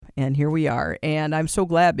And here we are. And I'm so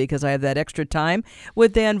glad because I have that extra time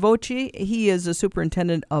with Dan Voce. He is the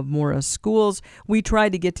superintendent of Mora Schools. We try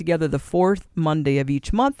to get together the fourth Monday of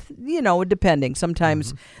each month, depending.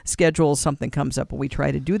 Sometimes schedule, something comes up, but we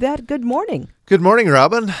try to do that. Good morning. Good morning,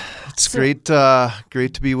 Robin. It's great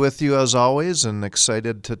to be with you as always, and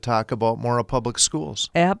excited to talk about Mora Public Schools.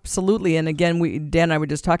 Absolutely. And again, Dan and I were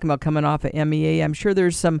just talking about coming off of MEA. I'm sure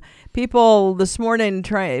there's some people this morning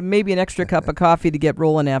trying maybe an extra cup of coffee to get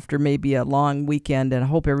rolling after maybe a long weekend, and I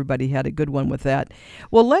hope everybody had a good one with that.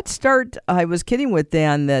 Well, let's start. I was kidding with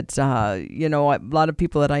Dan that, a lot of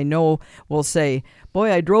people that I know will say,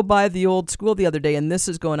 boy, I drove by the old school the other day and this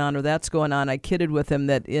is going on or that's going on. I kidded with him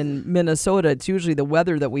that in Minnesota, it's usually the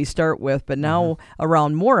weather that we start with, but now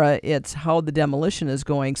around Mora, it's how the demolition is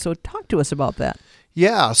going. So talk to us about that.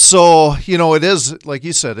 Yeah, so, it is, like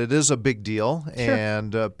you said, it is a big deal, Sure.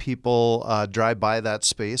 and people drive by that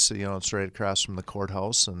space. It's right across from the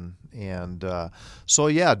courthouse, and so,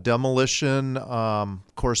 yeah, demolition,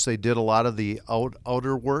 of course, they did a lot of the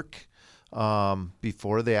outer work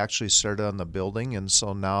before they actually started on the building, and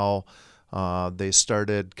so now they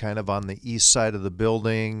started kind of on the east side of the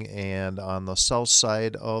building and on the south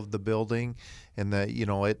side of the building, and that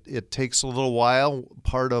it takes a little while.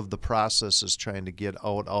 Part of the process is trying to get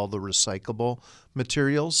out all the recyclable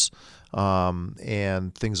materials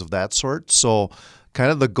and things of that sort. So kind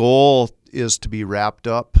of the goal is to be wrapped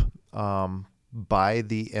up by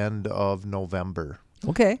the end of November.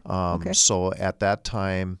 Okay. So at that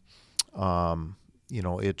time,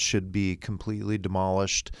 it should be completely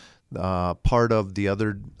demolished. Part of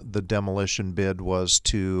the demolition bid was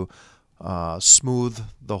to smooth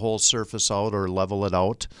the whole surface out or level it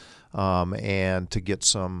out, and to get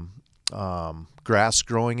some grass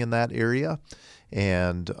growing in that area.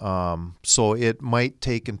 And so it might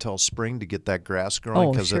take until spring to get that grass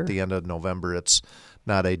growing, because sure. At the end of November it's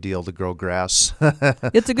not ideal to grow grass.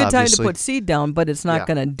 It's a good time to put seed down, but it's not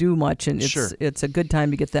going to do much, and it's a good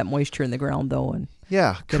time to get that moisture in the ground, though. And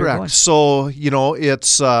yeah, correct. So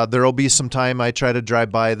it's there'll be some time. I try to drive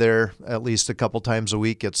by there at least a couple times a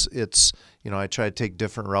week. It's I try to take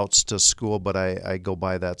different routes to school, but I go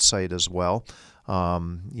by that site as well.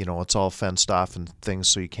 It's all fenced off and things,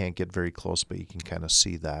 so you can't get very close, but you can kind of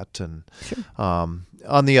see that. And sure.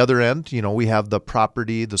 On the other end, we have the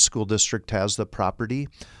property. The school district has the property.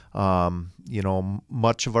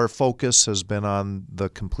 Much of our focus has been on the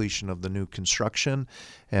completion of the new construction,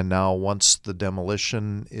 and now once the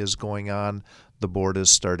demolition is going on, the board is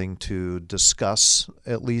starting to discuss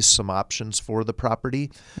at least some options for the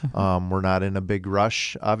property. We're not in a big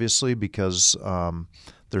rush, obviously, because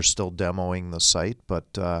they're still demoing the site,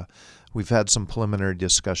 but we've had some preliminary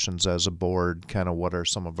discussions as a board, kind of what are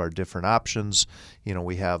some of our different options.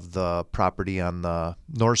 We have the property on the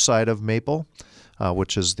north side of Maple,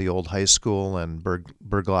 which is the old high school and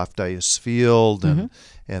Bergloff Dice Field and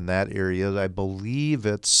that area. I believe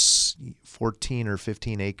it's 14 or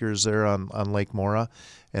 15 acres there on Lake Mora.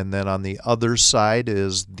 And then on the other side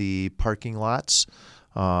is the parking lots,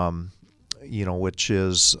 which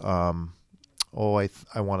is,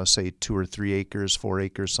 I want to say 2 or 3 acres, 4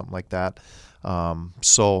 acres, something like that.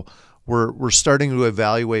 So we're starting to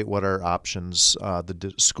evaluate what our options,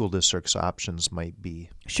 the school district's options might be.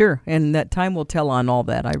 Sure, and that time will tell on all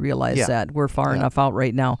that. I realize that. We're far enough out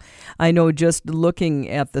right now. I know just looking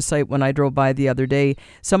at the site when I drove by the other day,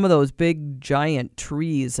 some of those big giant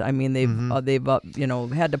trees, I mean, they've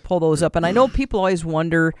had to pull those up. And I know people always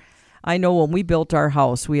wonder, I know when we built our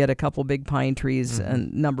house, we had a couple big pine trees a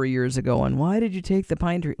number of years ago. And why did you take the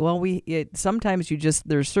pine tree? Well, sometimes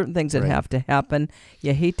there's certain things that have to happen.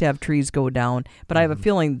 You hate to have trees go down, but I have a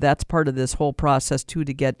feeling that's part of this whole process too,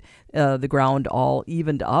 to get the ground all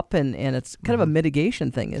evened up, and it's kind of a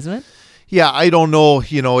mitigation thing, isn't it? Yeah, I don't know.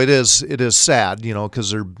 It is sad,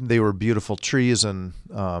 because they were beautiful trees, and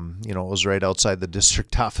it was right outside the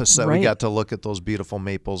district office that we got to look at those beautiful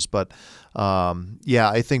maples. But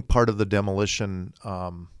I think part of the demolition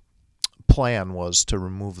plan was to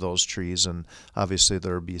remove those trees, and obviously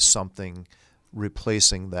there would be something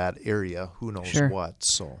replacing that area. Who knows what?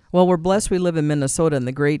 So well, we're blessed we live in Minnesota, and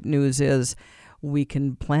the great news is we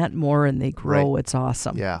can plant more and they grow. It's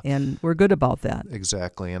awesome. Yeah. And we're good about that.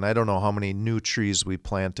 Exactly. And I don't know how many new trees we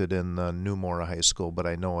planted in the new Mora High School, but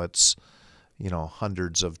I know it's,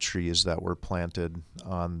 hundreds of trees that were planted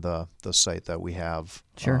on the site that we have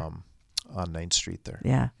on 9th Street there.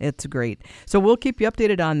 Yeah, it's great. So we'll keep you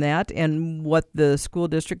updated on that and what the school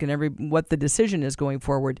district and what the decision is going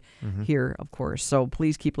forward here, of course. So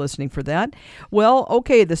please keep listening for that. Well,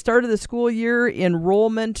 okay, the start of the school year,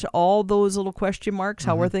 enrollment, all those little question marks.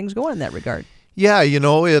 How are things going in that regard? Yeah,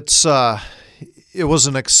 it's it was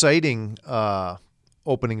an exciting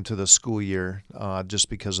opening to the school year just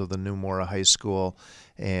because of the new Mora High School,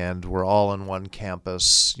 and we're all in one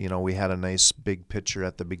campus. We had a nice big picture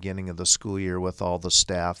at the beginning of the school year with all the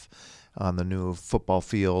staff on the new football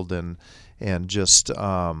field and just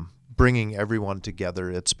bringing everyone together.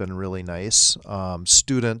 It's been really nice.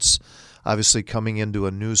 Students obviously coming into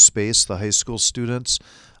a new space, the high school students,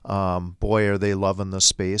 boy, are they loving the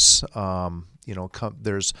space.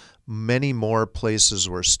 There's many more places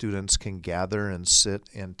where students can gather and sit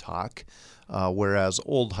and talk, whereas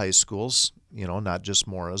old high schools, not just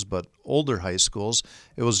Mora's, but older high schools,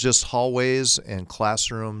 it was just hallways and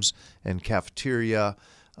classrooms and cafeteria.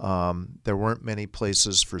 There weren't many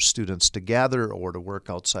places for students to gather or to work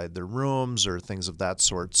outside their rooms or things of that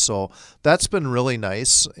sort. So that's been really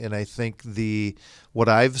nice. And I think what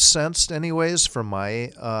I've sensed anyways from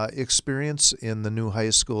my experience in the new high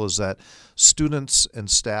school is that students and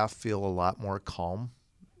staff feel a lot more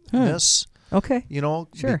calmness. Okay.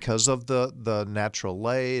 Sure. Because of the natural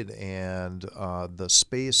light and the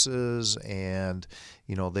spaces, and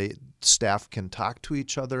staff can talk to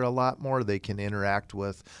each other a lot more. They can interact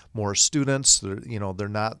with more students. They're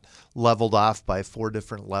not leveled off by 4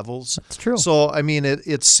 different levels. That's true. So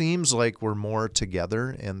it seems like we're more together,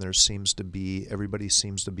 and everybody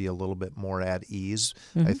seems to be a little bit more at ease.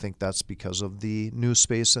 Mm-hmm. I think that's because of the new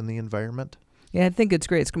space and the environment. Yeah, I think it's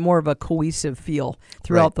great. It's more of a cohesive feel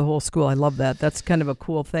throughout the whole school. I love that. That's kind of a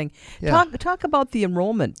cool thing. Yeah. Talk about the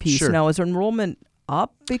enrollment piece. Sure. Now. Is enrollment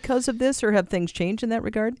up because of this, or have things changed in that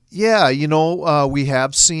regard? Yeah, we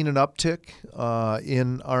have seen an uptick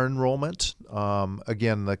in our enrollment.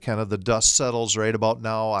 Again, the dust settles right about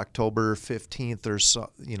now, October 15th or so,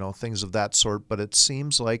 things of that sort. But it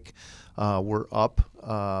seems like we're up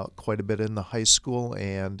quite a bit in the high school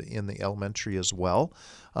and in the elementary as well.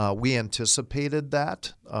 We anticipated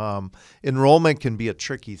that. Enrollment can be a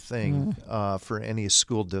tricky thing for any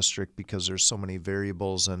school district because there's so many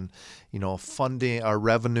variables, and funding, our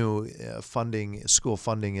revenue funding, school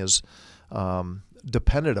funding is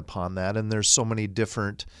dependent upon that, and there's so many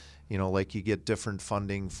different. Like you get different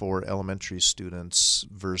funding for elementary students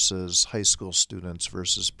versus high school students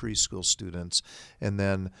versus preschool students, and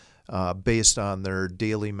then based on their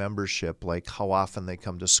daily membership, like how often they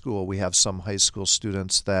come to school. We have some high school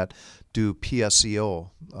students that do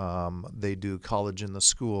PSEO. They do college in the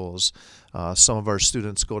schools. Some of our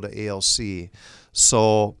students go to ALC.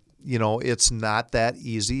 So, it's not that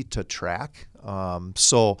easy to track.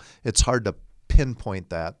 So it's hard to pinpoint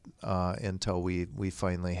that until we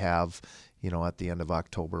finally have, at the end of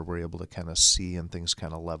October, we're able to kind of see and things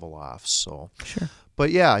kind of level off. So, sure.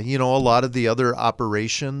 But yeah, a lot of the other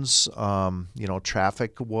operations,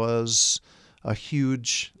 traffic was a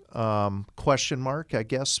huge question mark, I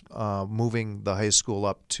guess, moving the high school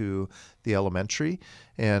up to the elementary.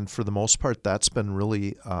 And for the most part, that's been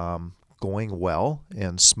really going well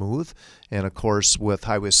and smooth. And of course, with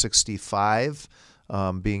Highway 65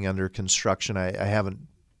 being under construction, I haven't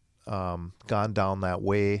gone down that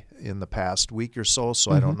way in the past week or so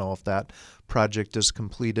I don't know if that project is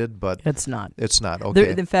completed, but it's not. It's not.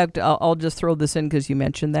 Okay. In fact, I'll just throw this in because you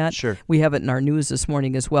mentioned that. Sure. We have it in our news this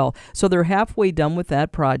morning as well. So they're halfway done with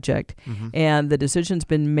that project, and the decision's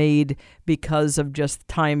been made because of just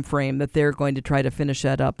time frame that they're going to try to finish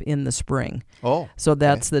that up in the spring. Oh. So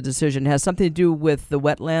that's the decision. It has something to do with the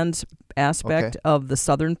wetlands aspect of the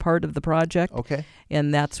southern part of the project. Okay.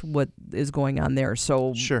 And that's what is going on there.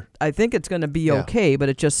 So sure. I think it's going to be okay, but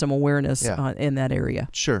it's just some awareness in that area.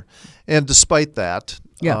 Sure. And despite that,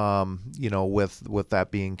 with that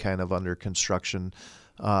being kind of under construction,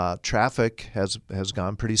 traffic has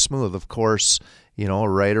gone pretty smooth. Of course,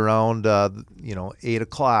 right around 8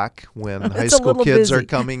 o'clock when high school kids are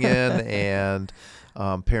coming in and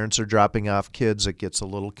parents are dropping off kids, it gets a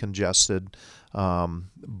little congested.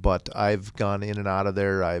 But I've gone in and out of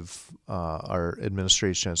there. Our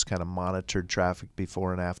administration has kind of monitored traffic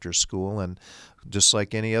before and after school, and just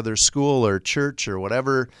like any other school or church or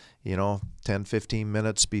whatever, 10, 15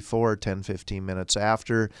 minutes before, 10, 15 minutes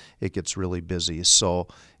after, it gets really busy. So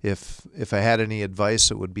if I had any advice,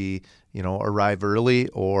 it would be, arrive early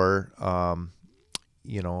or,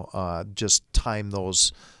 just time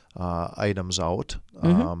those items out.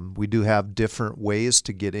 We do have different ways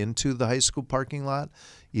to get into the high school parking lot,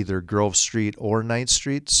 either Grove Street or 9th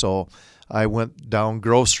Street. So I went down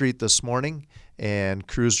Grove Street this morning and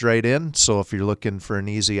cruised right in. So if you're looking for an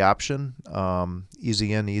easy option,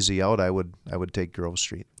 easy in, easy out, I would take Grove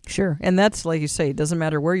Street. Sure. And that's, like you say, it doesn't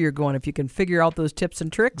matter where you're going. If you can figure out those tips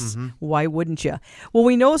and tricks, why wouldn't you? Well,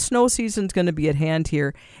 we know snow season's going to be at hand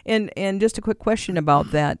here. And just a quick question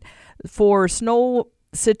about that. For snow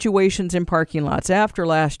situations in parking lots after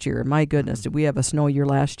last year. My goodness, did we have a snow year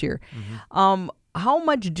last year? How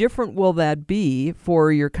much different will that be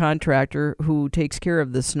for your contractor who takes care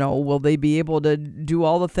of the snow? Will they be able to do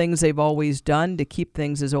all the things they've always done to keep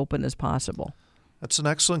things as open as possible? That's an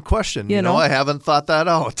excellent question. You know, I haven't thought that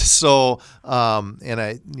out. So, and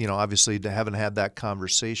I, obviously haven't had that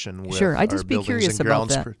conversation with I just our be buildings curious and about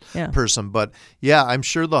grounds that. person. But yeah, I'm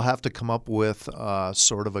sure they'll have to come up with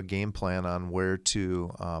sort of a game plan on where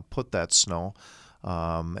to put that snow.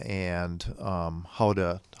 And how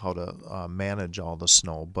to manage all the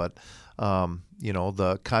snow. But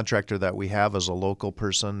the contractor that we have is a local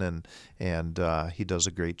person, and he does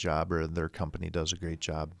a great job, or their company does a great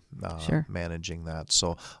job managing that.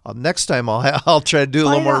 So next time I'll try to do a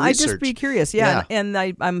little more research. I just be curious, and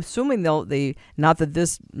I'm assuming they not that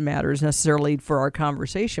this matters necessarily for our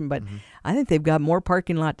conversation, but I think they've got more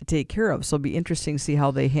parking lot to take care of, so it'll be interesting to see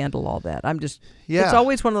how they handle all that. It's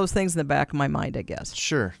always one of those things in the back of my mind, I guess.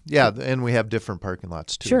 Sure, yeah, and we have different parking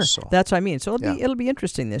lots too. Sure, so. That's what I mean. So it'll be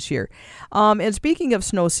interesting this year. And speaking of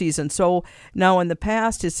snow season, so now in the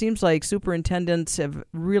past, it seems like superintendents have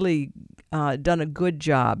really done a good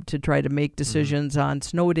job to try to make decisions on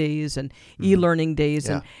snow days and e-learning days.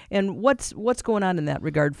 And what's going on in that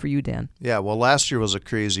regard for you, Dan? Yeah, well, last year was a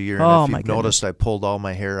crazy year. And if you've noticed, I pulled all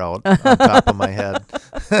my hair out on top of my head.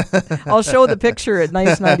 I'll show the picture at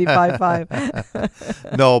Nice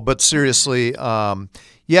 95.5. No, but seriously,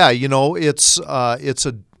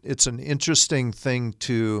 it's an interesting thing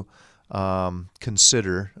to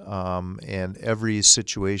consider, and every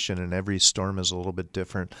situation and every storm is a little bit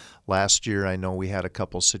different. Last year, I know we had a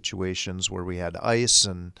couple situations where we had ice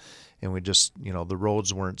and we just, the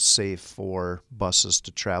roads weren't safe for buses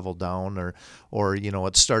to travel down, or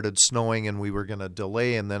it started snowing and we were going to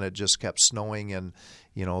delay, and then it just kept snowing, and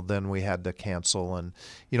then we had to cancel. And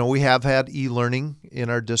we have had e-learning in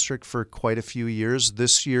our district for quite a few years.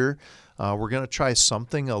 This year, we're going to try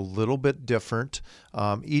something a little bit different.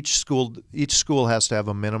 Each school has to have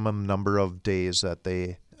a minimum number of days that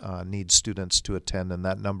they need students to attend, and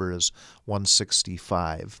that number is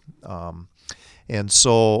 165. And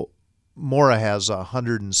so Mora has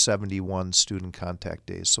 171 student contact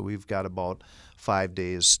days, so we've got about 5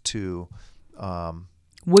 days to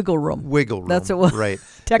wiggle room. That's a right.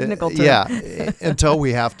 Technical term. Yeah, until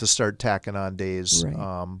we have to start tacking on days.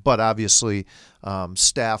 Right. But obviously,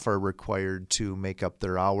 staff are required to make up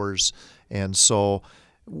their hours, and so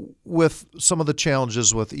with some of the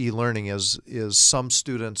challenges with e-learning is some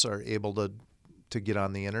students are able to get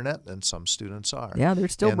on the internet, and some students are. Yeah,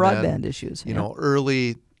 there's still broadband issues.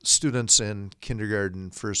 Early students in kindergarten,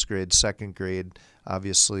 first grade, second grade,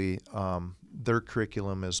 obviously their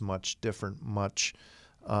curriculum is much different, much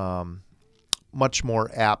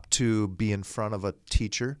more apt to be in front of a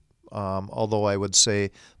teacher. Although I would say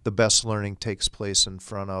the best learning takes place in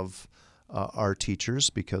front of our teachers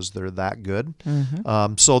because they're that good.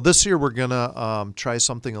 So this year we're going to try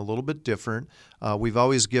something a little bit different. We've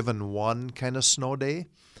always given one kind of snow day.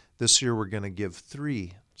 This year we're going to give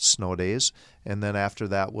 3 snow days, and then after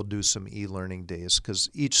that we'll do some e-learning days, because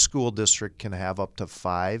each school district can have up to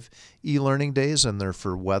 5 e-learning days, and they're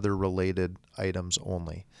for weather-related items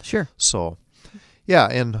only. Sure. So, yeah,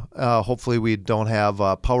 and hopefully we don't have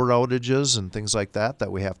power outages and things like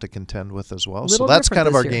that we have to contend with as well. So that's kind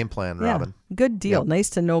of our game plan, Robin. Good deal. Yep. Nice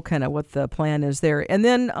to know kind of what the plan is there. And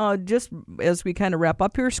then just as we kind of wrap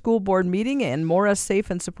up here, school board meeting and Mora's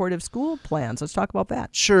safe and supportive school plans. Let's talk about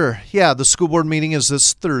that. Sure. Yeah, the school board meeting is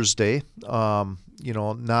this Thursday.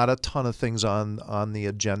 Not a ton of things on the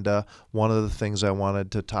agenda. One of the things I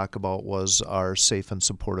wanted to talk about was our Safe and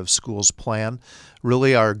Supportive Schools plan.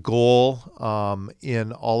 Really, our goal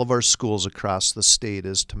in all of our schools across the state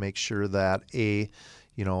is to make sure that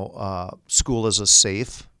school is a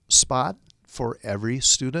safe spot for every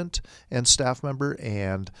student and staff member,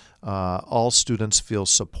 and all students feel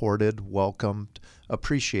supported, welcomed,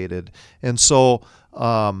 appreciated. And so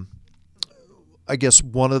I guess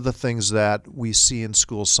one of the things that we see in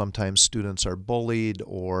schools, sometimes students are bullied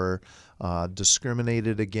or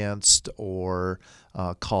discriminated against or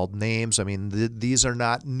called names. I mean, these are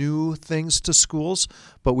not new things to schools,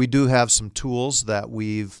 but we do have some tools that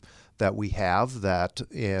we have that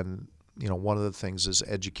in. One of the things is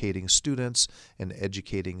educating students and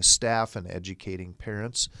educating staff and educating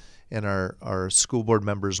parents and our school board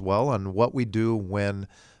members well on what we do when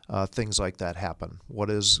things like that happen.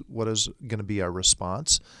 What is going to be our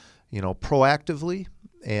response, proactively,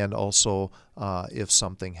 and also if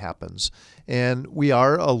something happens. And we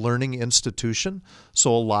are a learning institution,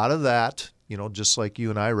 so a lot of that, just like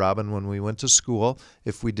you and I, Robin, when we went to school,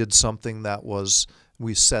 if we did something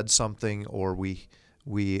we said something or we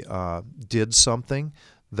we did something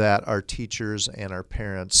that our teachers and our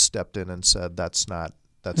parents stepped in and said, that's not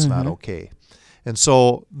okay. And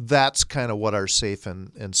so that's kind of what our safe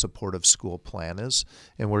and supportive school plan is,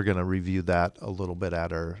 and we're going to review that a little bit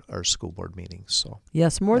at our school board meetings. So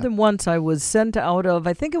yes, more than once I was sent out of,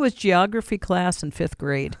 I think it was geography class in 5th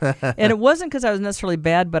grade, and it wasn't because I was necessarily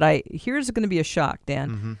bad, but here's going to be a shock, Dan.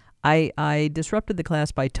 Mm-hmm. I disrupted the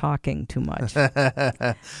class by talking too much.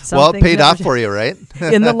 Well, it paid off for you, right?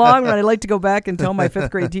 In the long run, I'd like to go back and tell my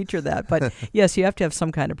 5th grade teacher that. But yes, you have to have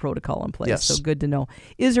some kind of protocol in place. Yes. So good to know.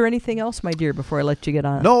 Is there anything else, my dear, before I let you get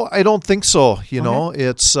on? No, I don't think so. You know,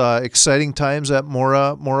 it's exciting times at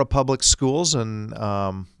Mora Public Schools, and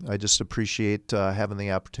I just appreciate having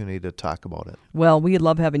the opportunity to talk about it. Well, we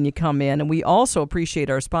love having you come in, and we also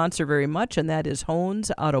appreciate our sponsor very much, and that is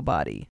Hones Auto Body.